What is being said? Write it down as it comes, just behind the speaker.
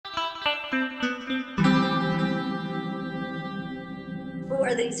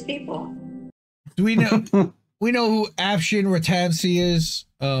are these people? Do we know? We know who AFSHIN RATTANSI is.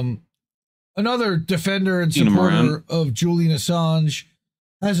 Another defender and supporter of Julian Assange,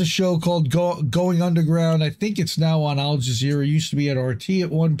 has a show called Going Underground. I think it's now on Al Jazeera. It used to be at RT at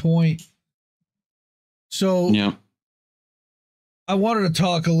one point. So yeah. I wanted to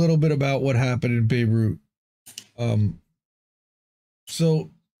talk a little bit about what happened in Beirut. So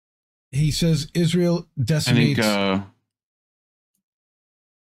he says Israel decimates. I think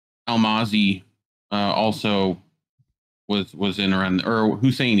Al-Mazi also was in around, or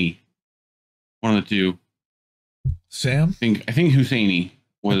Husseini, one of the two. Sam? I think Husseini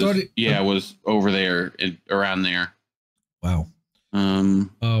was was over there around there. Wow.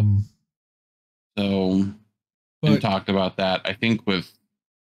 So we talked about that, I think, with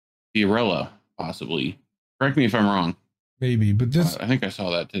Fiorella, possibly. Correct me if I'm wrong. Maybe, but this... I think I saw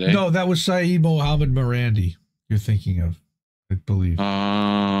that today. No, that was Saeed Mohammed Marandi you're thinking of, I believe.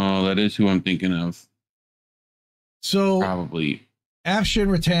 Oh, that is who I'm thinking of. So... Probably. AFSHIN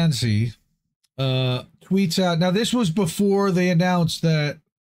RATTANSI tweets out... Now, this was before they announced that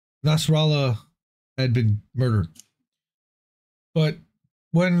NASRALLAH had been murdered. But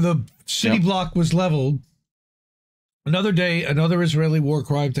when the city block was leveled, another day, another Israeli war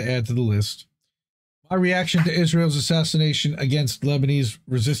crime to add to the list. My reaction to Israel's assassination against Lebanese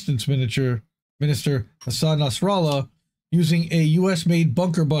resistance minister HASSAN Nasrallah using a U.S.-made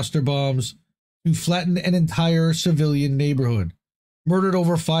bunker buster bombs to flatten an entire civilian neighborhood. Murdered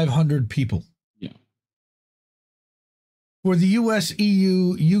over 500 people. Yeah. For the U.S.,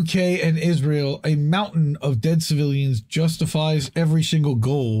 EU, UK, and Israel, a mountain of dead civilians justifies every single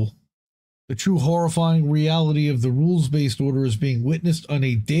goal. The true horrifying reality of the rules-based order is being witnessed on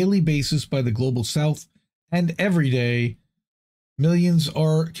a daily basis by the global South, and every day, millions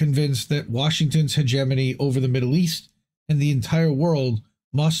are convinced that Washington's hegemony over the Middle East and the entire world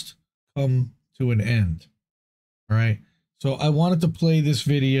must come to an end. All right. So I wanted to play this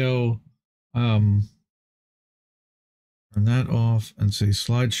video. Turn that off and say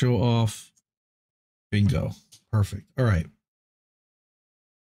slideshow off. Bingo. Perfect. All right.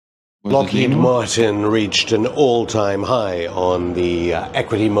 Lockheed Martin reached an all-time high on the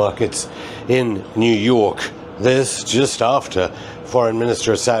equity markets in New York. This just after Foreign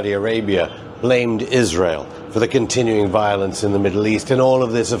Minister of Saudi Arabia blamed Israel for the continuing violence in the Middle East. And all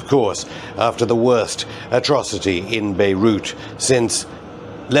of this, of course, after the worst atrocity in Beirut since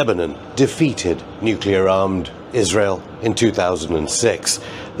Lebanon defeated nuclear-armed Israel in 2006.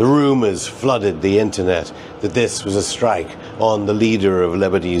 The rumors flooded the internet that this was a strike on the leader of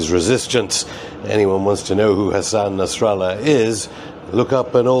Lebanese resistance. Anyone wants to know who HASSAN Nasrallah is, look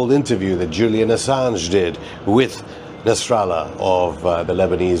up an old interview that Julian Assange did with Nasrallah of the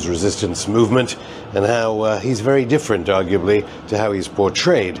Lebanese resistance movement, and how he's very different, arguably, to how he's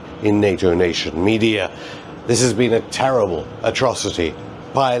portrayed in NATO nation media. This has been a terrible atrocity,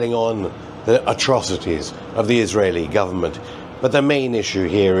 piling on the atrocities of the Israeli government. But the main issue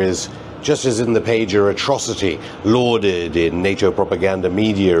here is, just as in the pager atrocity, lauded in NATO propaganda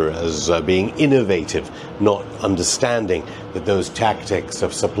media as being innovative, not understanding that those tactics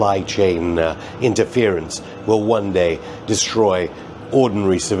of supply chain interference will one day destroy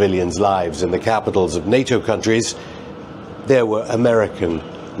ordinary civilians' lives in the capitals of NATO countries, there were American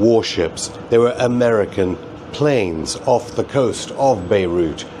warships, there were American planes off the coast of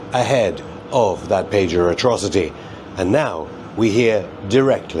Beirut ahead of that pager atrocity. And now we hear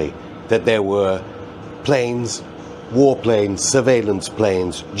directly that there were planes, warplanes, surveillance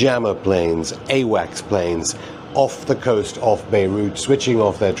planes, jammer planes, AWACS planes off the coast of Beirut, switching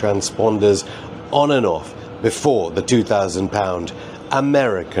off their transponders on and off before the 2,000-pound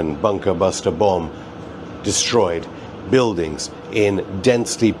American bunker buster bomb destroyed buildings in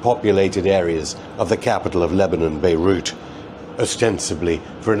densely populated areas of the capital of Lebanon, Beirut, ostensibly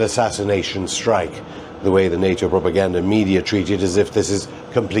for an assassination strike. The way the NATO propaganda media treat it as if this is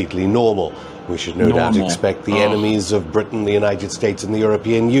completely normal. We should no doubt expect the enemies of Britain, the United States, and the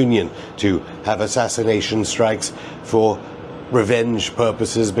European Union to have assassination strikes for revenge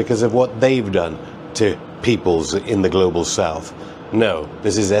purposes because of what they've done to peoples in the global South. No,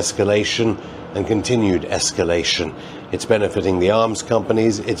 this is escalation and continued escalation. It's benefiting the arms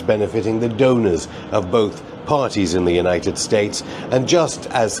companies, it's benefiting the donors of both parties in the United States, and just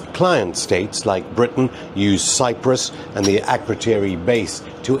as client states like Britain use Cyprus and the Akrotiri base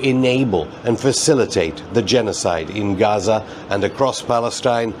to enable and facilitate the genocide in Gaza and across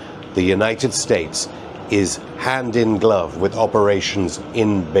Palestine, the United States is hand in glove with operations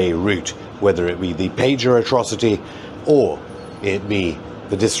in Beirut, whether it be the pager atrocity or it be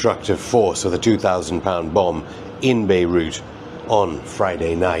the destructive force of the 2,000-pound bomb in Beirut. on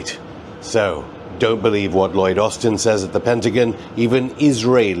Friday night. So, don't believe what Lloyd Austin says at the Pentagon. Even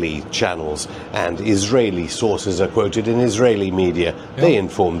Israeli channels and Israeli sources are quoted in Israeli media. Yep. They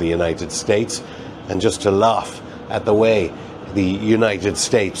inform the United States. And just to laugh at the way the United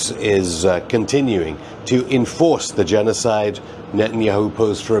States is continuing to enforce the genocide, Netanyahu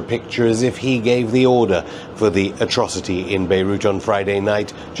posed for a picture as if he gave the order for the atrocity in Beirut on Friday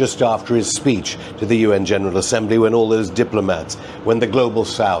night, just after his speech to the UN General Assembly, when all those diplomats, when the global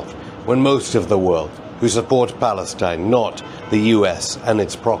South, when most of the world who support Palestine, not the US and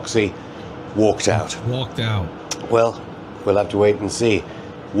its proxy, walked out. Well, we'll have to wait and see.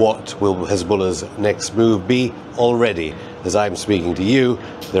 What will Hezbollah's next move be? Already, as I'm speaking to you,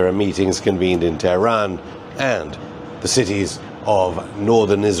 there are meetings convened in Tehran, and the cities of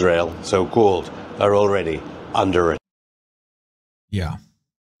northern Israel, so-called, are already under it. Yeah.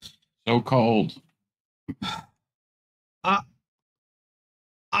 So-called.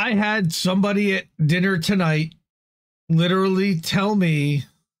 I had somebody at dinner tonight literally tell me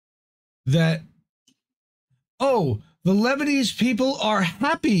that, oh, the Lebanese people are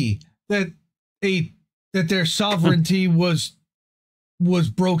happy that their sovereignty was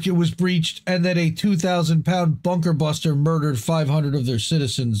broke, it was breached, and that a 2,000-pound bunker buster murdered 500 of their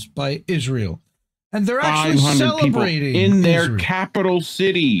citizens by Israel. And they're actually celebrating in their capital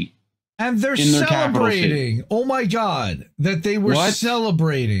city. And they're celebrating. Oh my God, that they were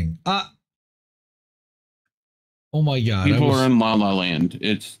celebrating. Oh my God. People are in La La Land.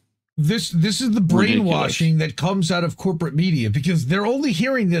 This is the brainwashing that comes out of corporate media, because they're only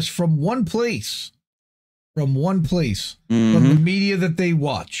hearing this from one place. From the media that they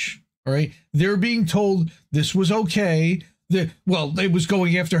watch. All right. They're being told this was okay. Well, it was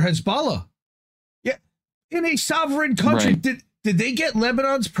going after Hezbollah. Yeah. In a sovereign country. Right. Did they get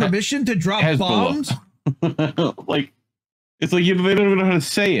Lebanon's permission to drop bombs? Like, it's like they don't even know how to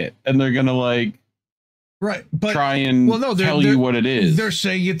say it, and they're gonna but try and tell you what it is. They're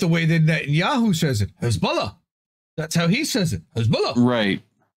saying it the way that Netanyahu says it. Hezbollah. That's how he says it. Hezbollah. Right.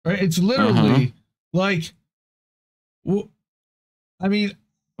 It's literally like, I mean,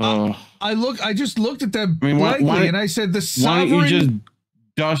 I just looked at them blankly, and I said, the sovereign. Why don't you just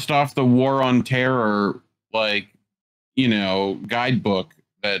dust off the War on Terror, guidebook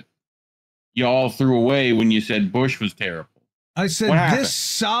that y'all threw away when you said Bush was terrible? I said, this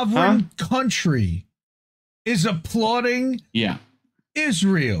sovereign country is applauding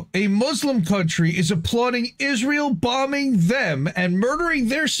Israel. A Muslim country is applauding Israel bombing them and murdering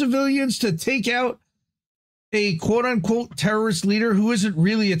their civilians to take out a quote-unquote terrorist leader who isn't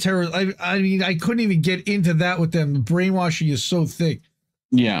really a terrorist. I mean, I couldn't even get into that with them. The brainwashing is so thick.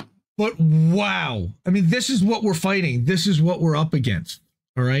 Yeah. But wow. I mean, this is what we're fighting. This is what we're up against.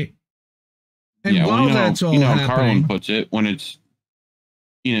 All right? And while that's all happening... Carlin puts it, when it's,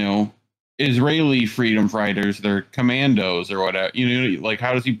 Israeli freedom fighters, they're commandos or whatever.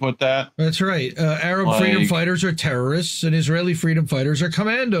 How does he put that? That's right. Arab freedom fighters are terrorists, and Israeli freedom fighters are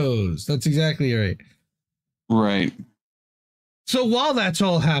commandos. That's exactly right. Right. So while that's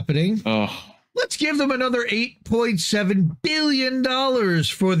all happening, let's give them another $8.7 billion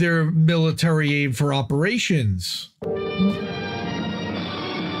for their military aid for operations.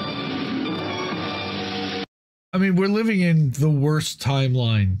 I mean, we're living in the worst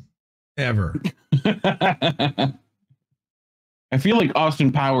timeline ever. I feel like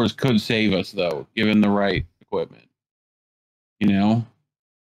Austin Powers could save us, though, given the right equipment.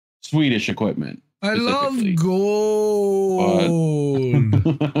 Swedish equipment. I love gold.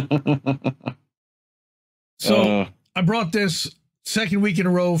 So I brought this second week in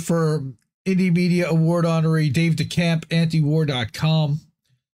a row for Indie Media Award honoree Dave DeCamp, AntiWar.com.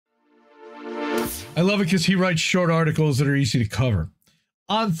 I love it because he writes short articles that are easy to cover.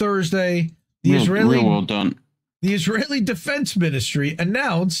 On Thursday, the Israeli Defense Ministry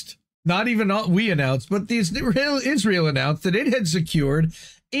announced, not even we announced, but Israel announced that it had secured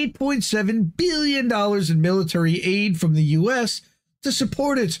 $8.7 billion in military aid from the U.S. to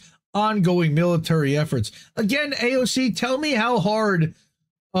support its ongoing military efforts. Again, AOC, tell me how hard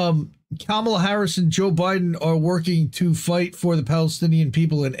Kamala Harris and Joe Biden are working to fight for the Palestinian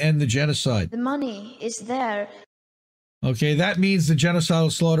people and end the genocide. The money is there. Okay, that means the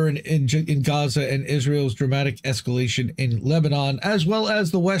genocidal slaughter in Gaza and Israel's dramatic escalation in Lebanon, as well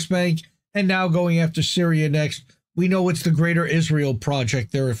as the West Bank, and now going after Syria next. We know it's the Greater Israel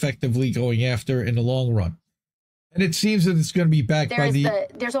Project they're effectively going after in the long run. And it seems that it's going to be backed by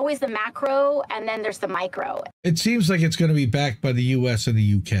there's always the macro, and then there's the micro. It seems like it's going to be backed by the U.S. and the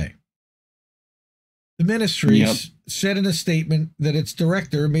U.K. The ministry said in a statement that its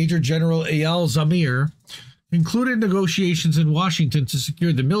director, Major General Eyal Zamir, concluded negotiations in Washington to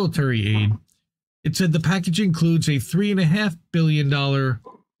secure the military aid. It said the package includes a $3.5 billion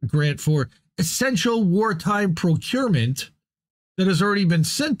grant for essential wartime procurement that has already been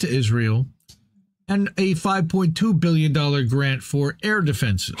sent to Israel, and a $5.2 billion grant for air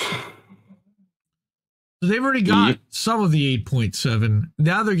defenses. So they've already got some of the 8.7.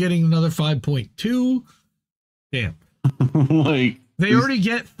 Now they're getting another 5.2. Damn. Like, they already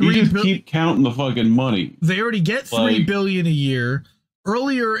get keep counting the fucking money. They already get $3 billion a year.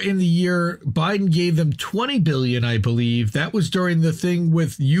 Earlier in the year, Biden gave them $20 billion, I believe. That was during the thing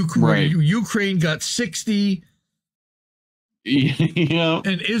with Ukraine. Right. Ukraine got 60. Yeah.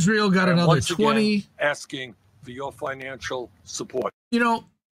 And Israel got another 20. Again, asking for your financial support. You know,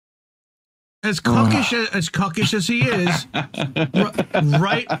 as cuckish as he is,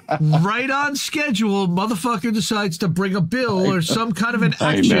 right on schedule, motherfucker decides to bring a bill or some kind of an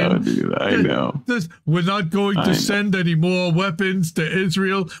action. I know, dude. I know. We're not going to send any more weapons to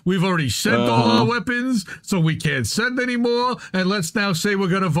Israel. We've already sent all our weapons, so we can't send any more. And let's now say we're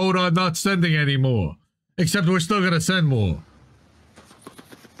going to vote on not sending any more. Except we're still going to send more.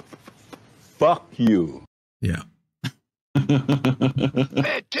 Fuck you. Yeah.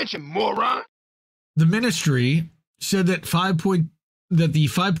 Pay attention, moron. The ministry said that the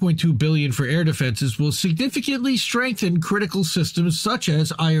 $5.2 billion for air defenses will significantly strengthen critical systems such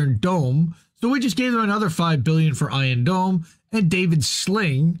as Iron Dome. So we just gave them another $5 billion for Iron Dome and David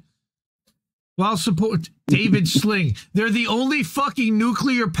Sling. While support David Sling, they're the only fucking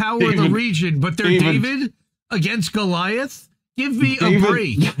nuclear power in the region, but they're David against Goliath. Give me a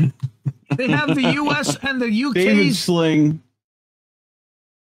break. They have the U.S. and the UK's David Sling.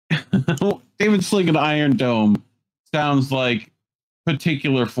 David Sling and Iron Dome sounds like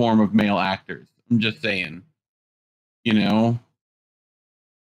particular form of male actors. I'm just saying, you know,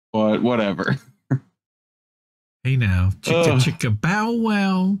 but whatever. Hey now, chicka chicka bow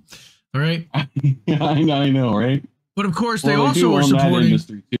wow. All right. I know, right? But of course, they also are supporting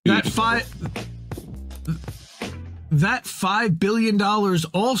that $5 billion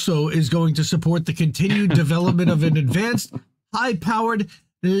also is going to support the continued development of an advanced, high-powered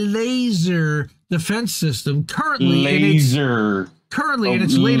laser defense system currently in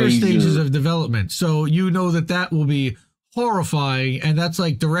its later stages of development. So you know that will be horrifying, and that's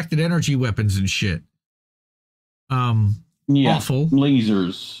like directed energy weapons and shit. Awful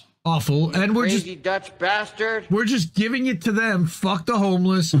lasers. Awful. And we're crazy Dutch bastard. We're just giving it to them. Fuck the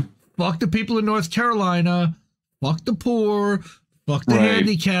homeless. Fuck the people in North Carolina. Fuck the poor. Fuck the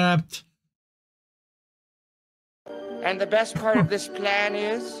handicapped. And the best part of this plan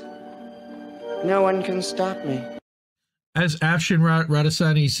is no one can stop me. As AFSHIN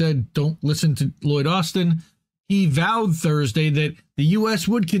RATTANSI said, don't listen to Lloyd Austin. He vowed Thursday that the U.S.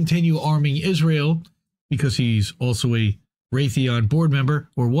 would continue arming Israel because he's also a Raytheon board member,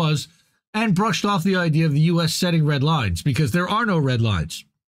 or was, and brushed off the idea of the U.S. setting red lines because there are no red lines.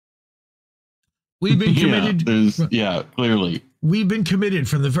 We've been committed. Clearly. We've been committed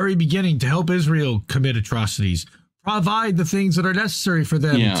from the very beginning to help Israel commit atrocities, provide the things that are necessary for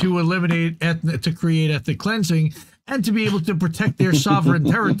them to eliminate, to create ethnic cleansing, and to be able to protect their sovereign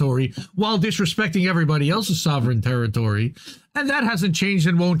territory while disrespecting everybody else's sovereign territory. And that hasn't changed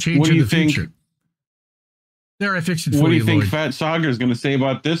and won't change in the future. There, I fixed it for you, What do you think Lloyd. Fat Saga is going to say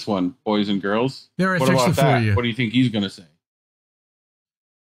about this one, boys and girls? There, I fixed it for you. What do you think he's going to say?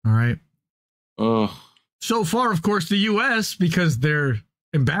 All right. Ugh. So far, of course, the U.S., because they're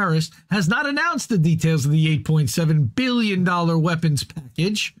embarrassed, has not announced the details of the $8.7 billion weapons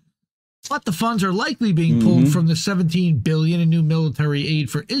package, but the funds are likely being pulled from the $17 billion in new military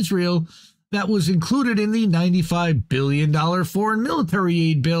aid for Israel that was included in the $95 billion foreign military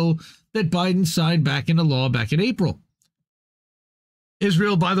aid bill that Biden signed back into law back in April.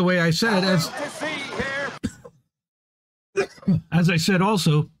 Israel, by the way, I said, as I said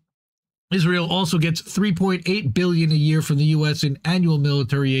also, Israel also gets $3.8 billion a year from the U.S. in annual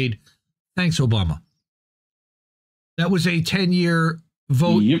military aid. Thanks, Obama. That was a 10-year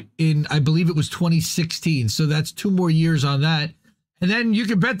vote in, I believe it was 2016. So that's 2 more years on that. And then you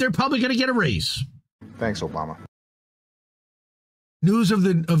can bet they're probably going to get a raise. Thanks, Obama. News of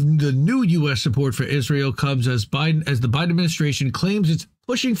the new U.S. support for Israel comes as the Biden administration claims it's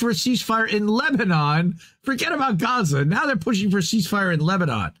pushing for a ceasefire in Lebanon. Forget about Gaza. Now they're pushing for a ceasefire in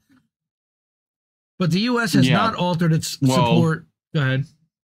Lebanon. But the U.S. has not altered its support. Go ahead.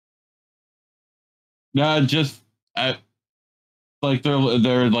 No, just like they're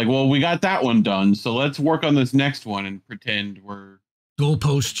like, well, we got that one done, so let's work on this next one and pretend we're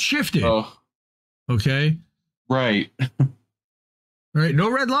goalpost shifted. Oh, okay, right. Right,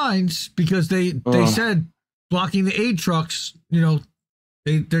 no red lines because they said blocking the aid trucks. You know,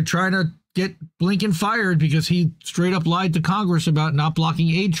 they're trying to get Blinken fired because he straight up lied to Congress about not blocking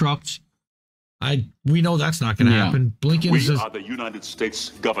aid trucks. We know that's not going to happen. Blinken We are the United States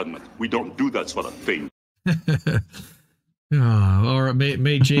government. We don't do that sort of thing. All right,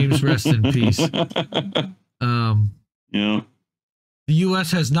 may James rest in peace. Yeah. The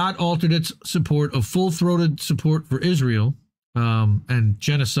U.S. has not altered its support of full-throated support for Israel and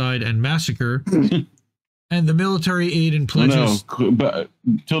genocide and massacre, and the military aid and pledges. No, but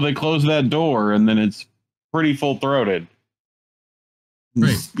until they close that door, and then it's pretty full-throated.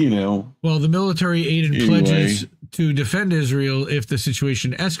 Right. You know. Well, the military aid and pledges to defend Israel if the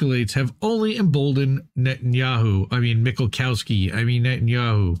situation escalates have only emboldened Netanyahu,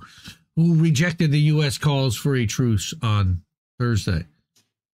 who rejected the U.S. calls for a truce on Thursday.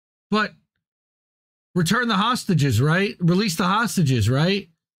 But return the hostages, right? Release the hostages, right?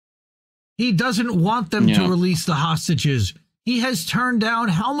 He doesn't want them to release the hostages. He has turned down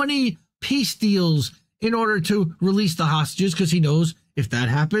how many peace deals in order to release the hostages because he knows if that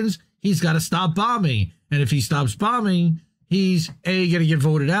happens, he's got to stop bombing. And if he stops bombing, he's going to get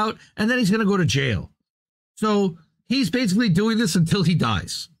voted out, and then he's going to go to jail. So he's basically doing this until he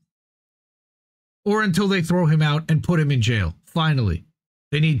dies. Or until they throw him out and put him in jail. Finally.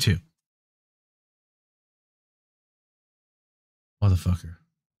 They need to. Motherfucker.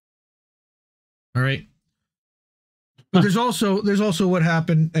 All right. But there's also what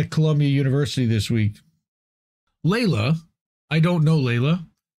happened at Columbia University this week. Layla, I don't know Layla.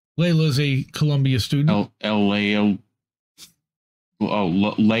 Layla's a Columbia student. Layla.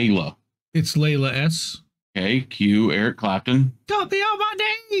 It's Layla S. Okay, Q, Eric Clapton. Don't be on my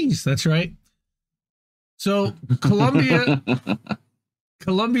days. That's right. So Columbia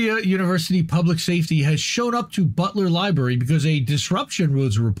University Public Safety has shown up to Butler Library because a disruption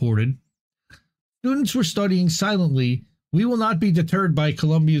was reported. Students were studying silently. We will not be deterred by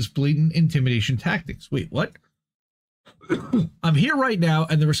Columbia's blatant intimidation tactics. Wait, what? I'm here right now,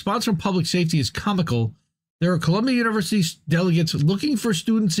 and the response from public safety is comical. There are Columbia University delegates looking for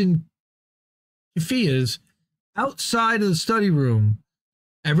students in keffiyehs outside of the study room.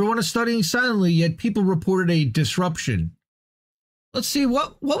 Everyone is studying silently, yet people reported a disruption. Let's see,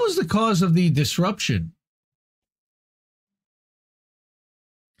 what was the cause of the disruption?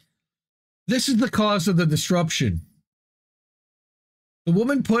 This is the cause of the disruption. The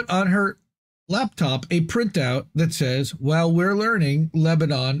woman put on her laptop a printout that says, "While we're learning,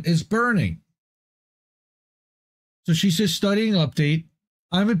 Lebanon is burning." So she says, studying update.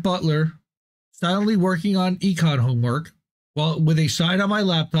 I'm at Butler, silently working on econ homework, while with a sign on my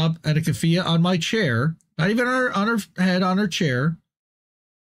laptop and a keffiyeh on my chair, not even on her head, on her chair.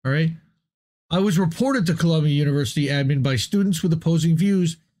 All right. I was reported to Columbia University admin by students with opposing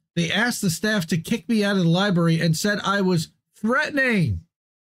views. They asked the staff to kick me out of the library and said I was threatening.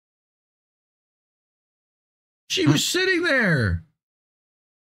 She was sitting there.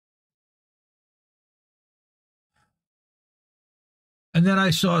 And then I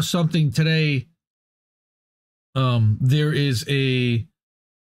saw something today. There is a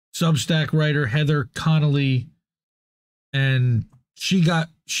Substack writer, Heather Connolly, and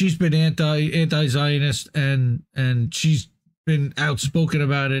she's been anti-Zionist and she's been outspoken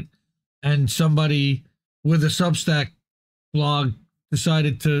about it. And somebody with a Substack blog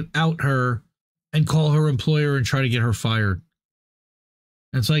decided to out her and call her employer and try to get her fired.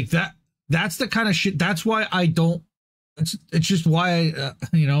 And it's like that's the kind of shit. That's why I don't. It's just why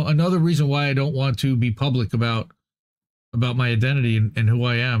another reason why I don't want to be public about my identity and who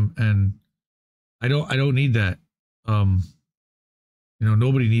I am. And I don't need that.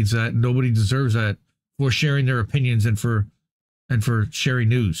 Nobody needs that. Nobody deserves that for sharing their opinions and for sharing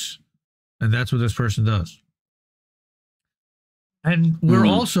news. And that's what this person does. And we're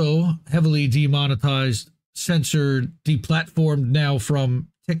also heavily demonetized, censored, deplatformed now from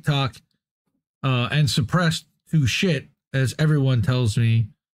TikTok, and suppressed to shit, as everyone tells me.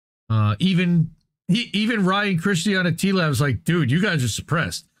 Even Ryan Christie on a T-Lab is like, dude, you guys are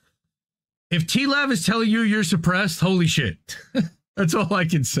suppressed. If T-Lab is telling you you're suppressed, holy shit. That's all I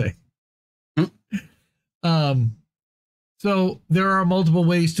can say. So there are multiple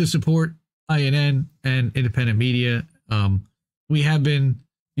ways to support INN and independent media. We have been,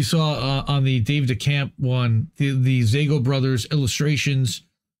 you saw on the Dave DeCamp one, the Zago Brothers illustrations.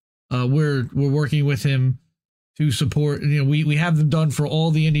 We're working with him to support. We have them done for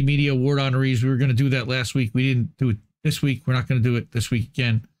all the Indie Media Award honorees. We were going to do that last week. We didn't do it this week. We're not going to do it this week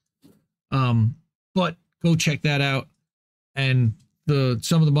again. But go check that out. And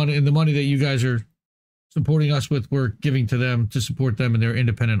some of the money that you guys are supporting us with, we're giving to them to support them in their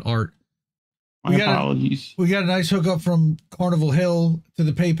independent art. My apologies. We got a nice hookup from Carnival Hill to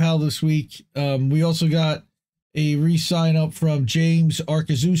the PayPal this week. We also got a re-sign up from James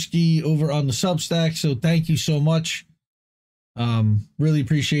Arkazewski over on the Substack. So thank you so much. Really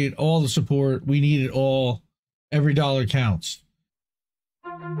appreciate all the support. We need it all. Every dollar counts.